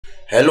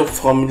Hello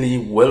family,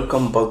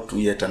 welcome back to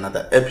yet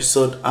another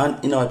episode,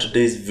 and in our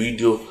today's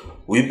video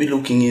we'll be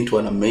looking into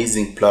an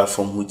amazing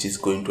platform which is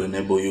going to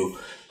enable you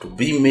to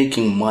be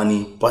making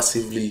money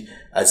passively,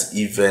 as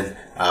even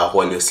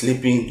while you're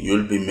sleeping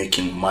you'll be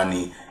making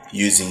money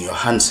using your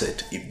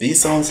handset. If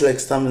this sounds like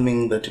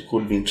something that you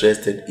could be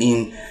interested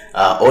in,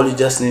 all you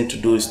just need to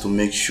do is to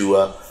make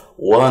sure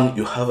one,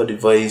 you have a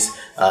device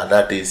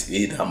that is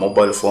either a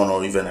mobile phone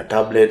or even a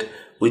tablet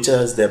which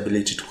has the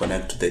ability to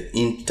connect to the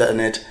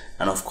internet.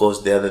 And of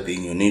course, the other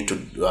thing you need to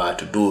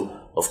do,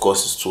 of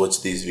course, is to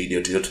watch this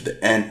video to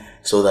the end,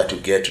 so that you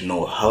get to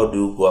know how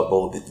do you go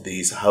about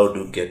this, how do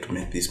you get to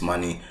make this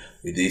money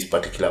with this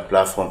particular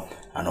platform,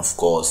 and of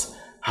course,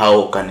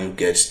 how can you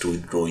get to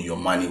withdraw your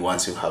money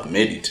once you have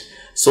made it.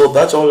 So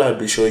that's all I'll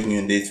be showing you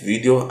in this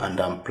video, and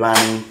I'm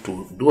planning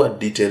to do a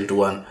detailed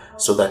one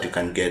so that you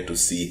can get to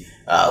see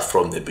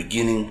from the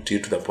beginning to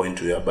the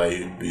point whereby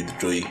you'll be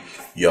withdrawing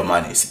your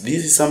money. This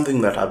is something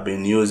that I've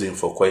been using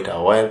for quite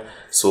a while,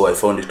 so I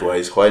found it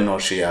wise, why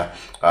not share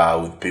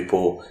with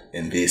people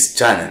in this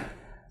channel.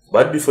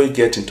 But before you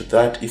get into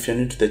that, if you're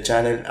new to the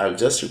channel, I'll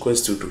just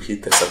request you to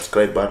hit the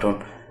subscribe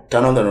button,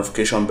 turn on the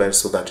notification bell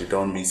so that you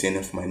don't miss any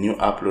of my new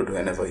upload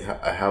whenever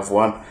I have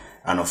one.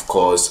 And of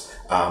course,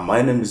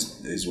 my name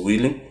is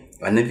Willie,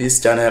 and in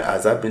this channel,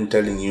 as I've been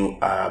telling you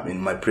in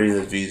my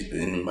previous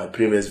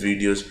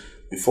videos,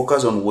 we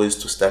focus on ways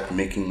to start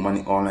making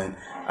money online,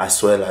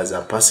 as well as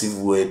a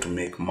passive way to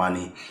make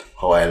money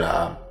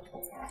while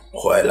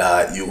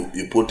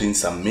you put in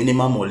some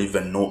minimum or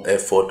even no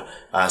effort,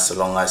 as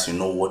long as you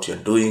know what you're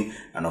doing,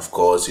 and of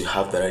course you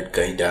have the right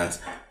guidance.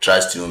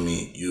 Trust you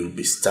me, you'll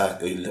be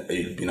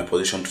in a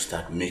position to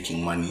start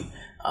making money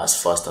as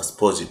fast as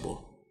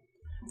possible.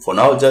 For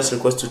now, I'll just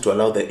request you to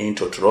allow the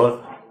intro to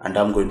roll, and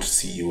I'm going to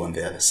see you on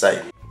the other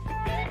side.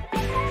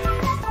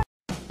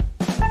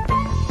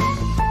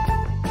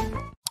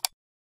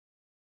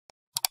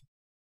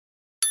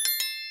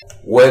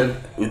 Well,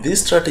 with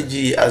this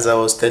strategy, as I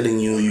was telling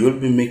you, you'll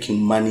be making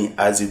money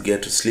as you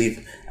get to sleep,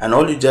 and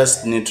all you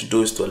just need to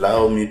do is to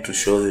allow me to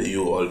show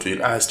you or to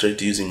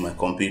illustrate using my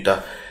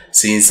computer,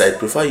 since I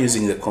prefer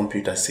using the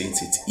computer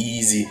since it's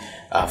easy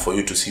for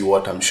you to see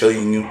what I'm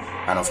showing you.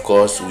 And of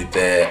course, with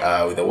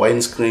the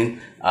wide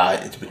screen,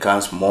 it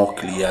becomes more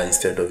clear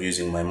instead of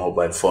using my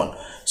mobile phone.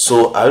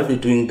 So I'll be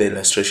doing the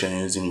illustration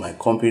using my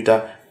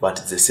computer, but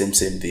it's the same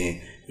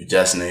thing you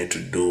just need to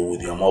do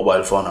with your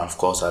mobile phone. And of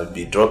course, I'll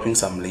be dropping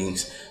some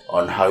links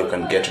on how you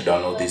can get to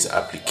download this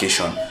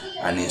application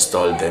and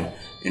install them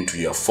into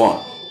your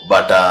phone.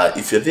 But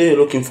if you're there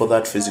looking for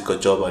that physical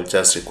job, I'll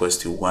just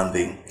request you one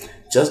thing.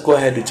 Just go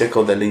ahead and check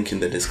out the link in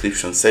the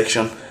description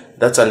section.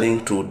 That's a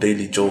link to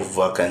daily job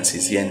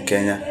vacancies here in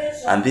Kenya,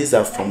 and these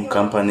are from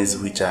companies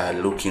which are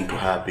looking to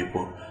hire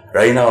people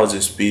right now as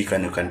you speak,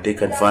 and you can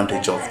take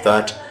advantage of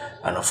that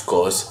and of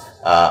course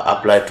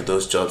apply to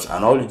those jobs.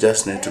 And all you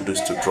just need to do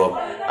is to drop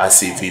a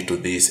CV to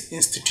these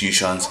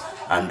institutions,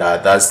 and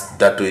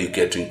that way you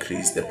get to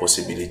increase the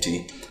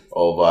possibility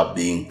of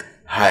being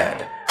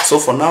hired. So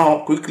for now,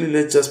 quickly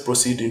let's just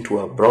proceed into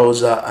our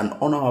browser. And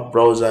on our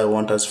browser, I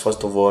want us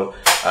first of all,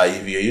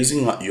 if you're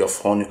using your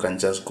phone, you can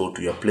just go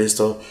to your Play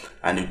Store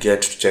and you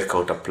get to check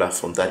out a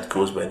platform that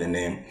goes by the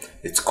name,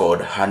 it's called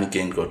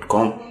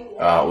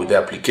honeygain.com. With the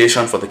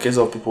application, for the case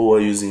of people who are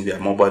using their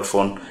mobile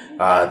phone,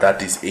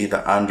 that is either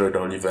Android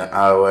or even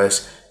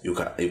iOS, you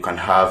can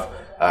have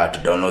to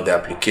download the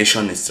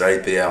application. It's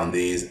right there on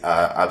these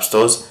app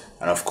stores,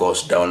 and of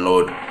course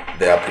download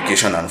the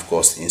application and of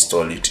course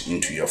install it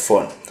into your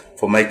phone.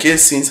 For my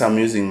case, since I'm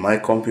using my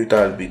computer,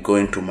 I'll be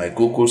going to my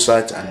Google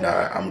search, and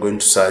I'm going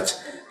to search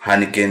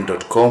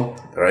honeygain.com.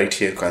 Right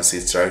here, you can see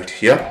it's right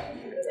here,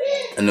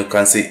 and you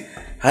can see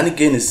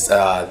Honeygain is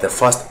the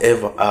first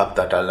ever app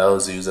that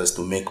allows users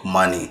to make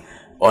money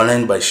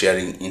online by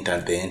sharing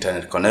the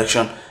internet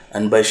connection.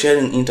 And by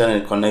sharing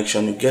internet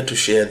connection, you get to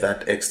share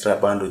that extra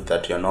bandwidth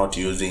that you're not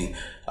using,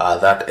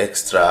 that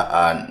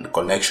extra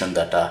connection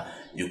that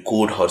you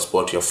could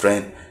hotspot your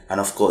friend. And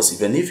of course,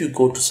 even if you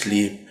go to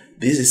sleep,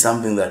 this is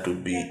something that will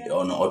be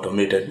on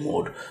automated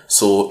mode,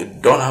 so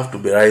it don't have to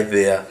be right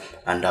there,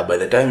 and by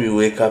the time you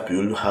wake up,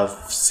 you'll have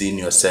seen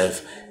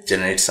yourself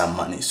generate some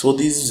money. So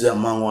this is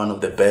among one of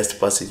the best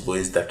passive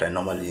ways that I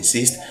normally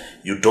insist.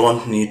 You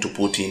don't need to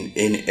put in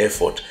any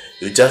effort.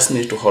 You just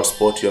need to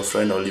hotspot your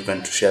friend or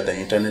even to share the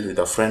internet with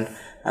a friend,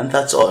 and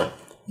that's all.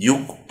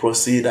 You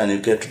proceed and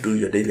you get to do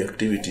your daily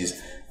activities,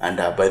 and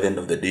by the end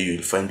of the day,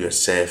 you'll find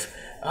yourself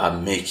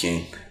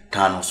making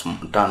ton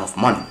of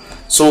money.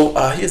 So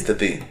here's the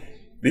thing.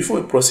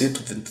 Before we proceed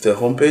to the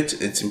homepage,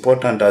 it's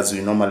important, as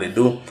we normally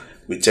do,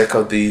 we check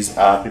out these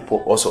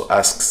people also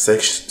ask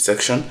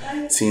section,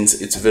 since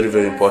it's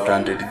very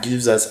important. It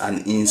gives us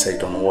an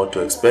insight on what to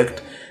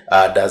expect.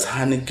 Does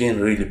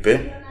Honeygain really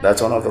pay?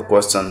 That's one of the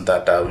questions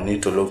that we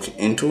need to look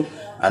into.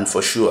 And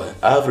for sure,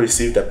 I've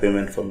received a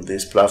payment from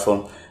this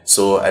platform,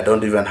 so I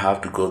don't even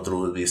have to go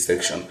through this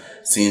section,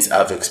 since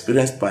I've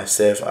experienced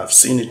myself, I've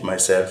seen it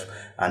myself,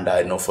 and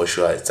I know for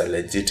sure it's a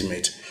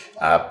legitimate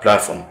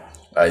platform.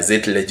 Is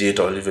it legit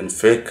or even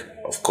fake?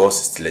 Of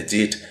course it's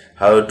legit,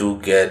 how to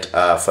get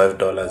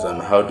 $5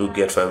 on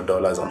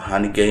 $5 on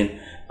Honeygain.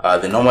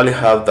 They normally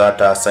have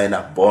that sign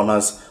up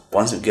bonus.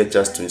 Once you get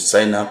just to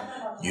sign up,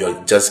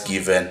 you're just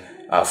given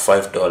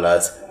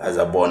 $5 as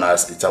a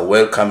bonus. It's a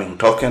welcoming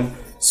token,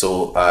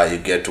 so you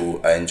get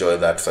to enjoy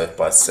that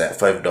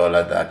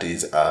 $5 that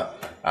is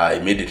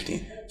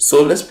immediately.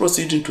 So let's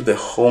proceed into the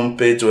home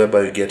page,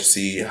 whereby you get to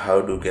see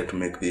how to get to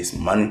make this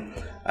money.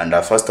 And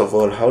first of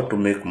all, how to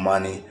make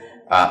money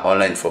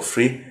online for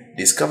free.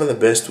 Discover the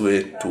best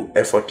way to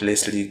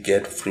effortlessly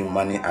get free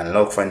money,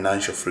 unlock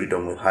financial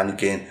freedom with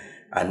Honeygain,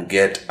 and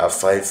get a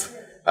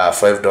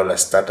 $5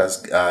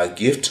 status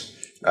gift.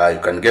 You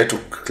can get to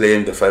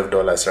claim the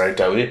 $5 right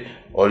away.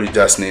 All you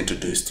just need to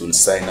do is to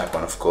sign up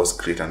and of course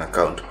create an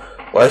account.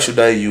 Why should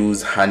I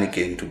use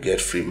Honeygain to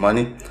get free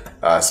money?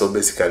 So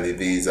basically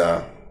these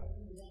are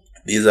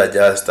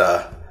just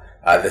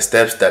the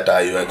steps that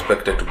you are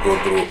expected to go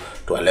through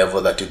to a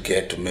level that you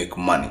get to make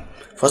money.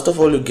 First of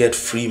all, you get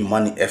free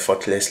money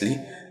effortlessly.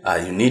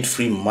 You need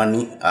free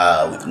money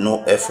with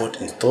no effort.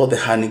 Install the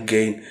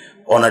Honeygain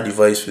on a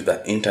device with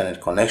an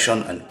internet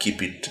connection and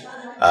keep it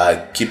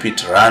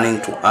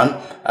running to earn.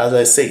 As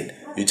I said,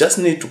 you just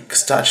need to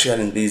start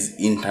sharing this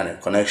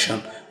internet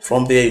connection.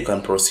 From there, you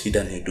can proceed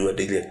and you do your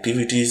daily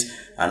activities,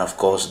 and of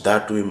course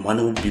that way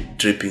money will be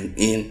dripping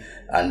in,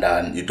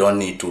 and you don't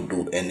need to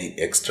do any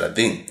extra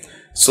thing.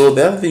 So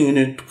the other thing, you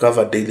need to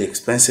cover daily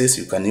expenses.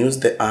 You can use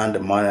the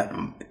earned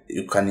money.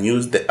 You can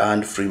use the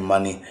earned free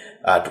money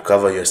to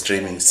cover your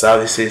streaming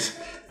services,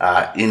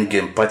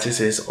 in-game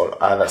purchases,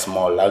 or other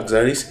small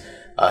luxuries.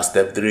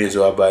 Step 3 is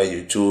whereby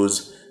you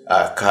choose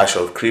cash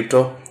or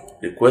crypto.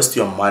 Request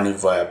your money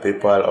via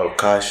PayPal or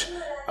cash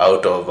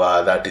out of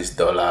that is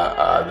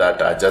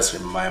dollar. Just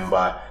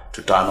remember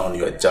to turn on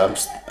your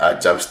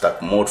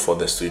Jumpstart mode for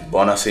the sweet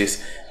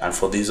bonuses. And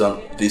for this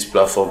on this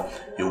platform,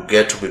 you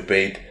get to be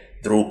paid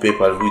through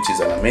PayPal, which is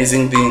an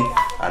amazing thing,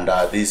 and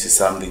this is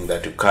something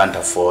that you can't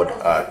afford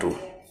to.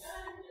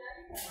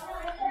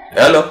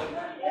 Hello,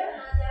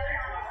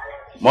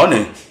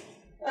 morning.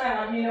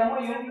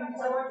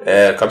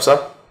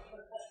 Kapsa,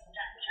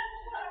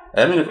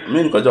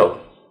 mimi niko job.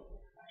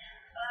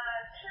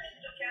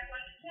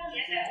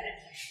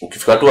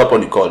 Ukifika tu hapo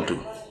ni call tu.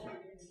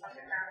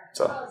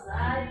 So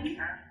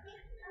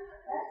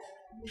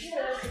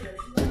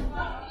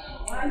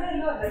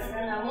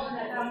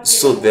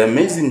So the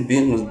amazing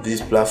thing with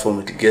this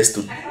platform, it gets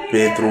to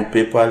pay through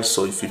PayPal.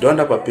 So if you don't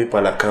have a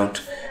PayPal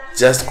account,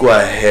 just go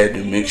ahead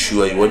and make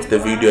sure you watch the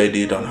video I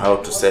did on how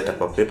to set up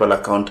a PayPal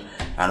account,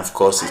 and of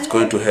course it's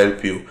going to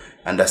help you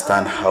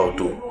understand how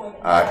to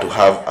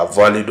have a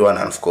valid one,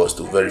 and of course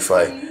to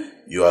verify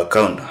your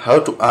account. How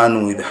to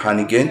earn with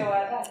Honeygain.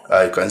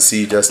 You can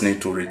see you just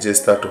need to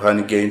register to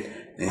Honeygain,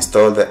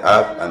 install the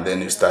app, and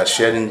then you start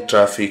sharing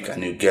traffic,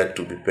 and you get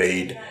to be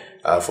paid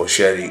for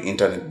sharing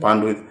internet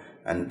bandwidth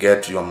and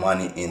get your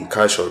money in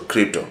cash or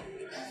crypto.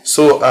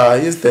 So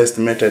here's the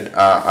estimated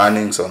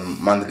earnings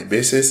on monthly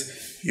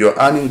basis. Your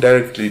earning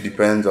directly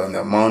depends on the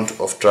amount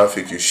of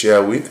traffic you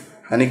share with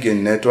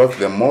Honeygain network.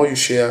 The more you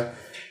share,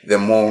 the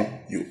more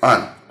you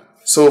earn.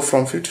 So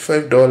from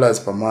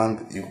 $55 per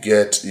month, you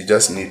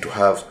just need to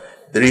have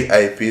 3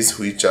 IPs,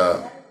 which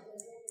are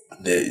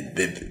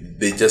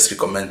they just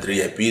recommend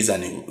 3 IPs,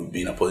 and you will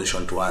be in a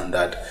position to earn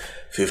that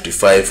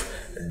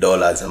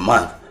 $55 a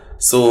month.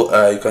 So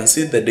you can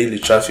see the daily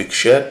traffic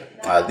shared.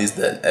 This is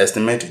the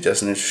estimate. You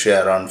just need to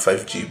share around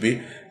 5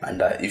 GB,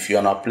 and if you're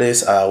in a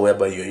place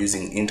whereby you're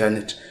using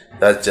internet,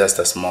 that's just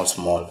a small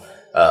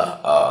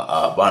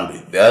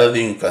bandwidth. The other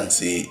thing you can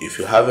see, if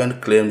you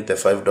haven't claimed the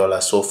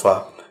 $5 so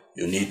far,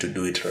 you need to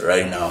do it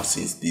right now,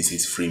 since this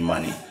is free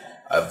money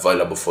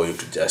available for you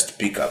to just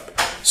pick up.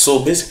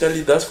 So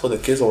basically that's for the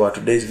case of our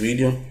today's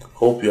video.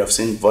 Hope you have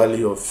seen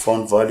value or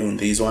found value in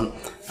this one,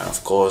 and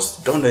of course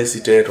don't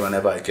hesitate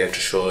whenever I get to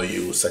show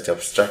you such a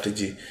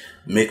strategy.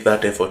 Make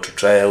that effort to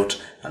try out,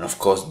 and of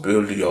course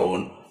build your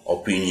own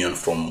opinion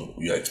from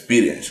your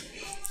experience.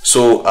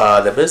 So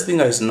the best thing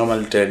I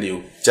normally tell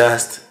you,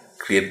 just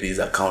create this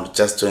account,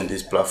 just join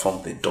this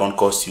platform. They don't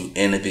cost you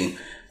anything.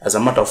 As a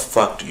matter of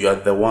fact, you are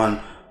the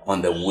one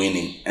on the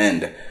winning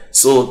end.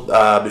 So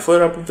before I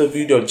wrap up the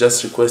video, I'll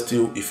just request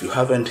you, if you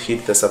haven't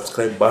hit the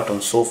subscribe button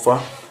so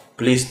far,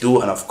 please do,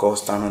 and of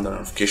course turn on the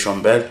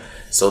notification bell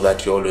so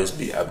that you always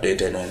be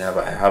updated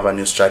whenever I have a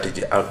new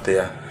strategy out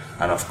there.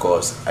 And of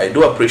course I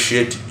do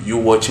appreciate you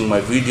watching my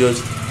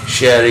videos,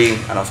 sharing,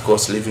 and of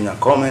course leaving a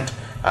comment,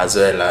 as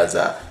well as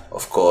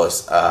of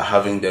course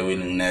having the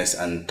willingness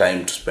and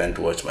time to spend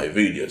to watch my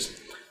videos.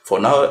 For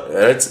now,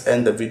 let's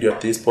end the video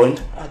at this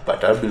point,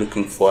 but I'll be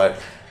looking forward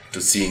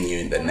to seeing you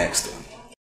in the next one.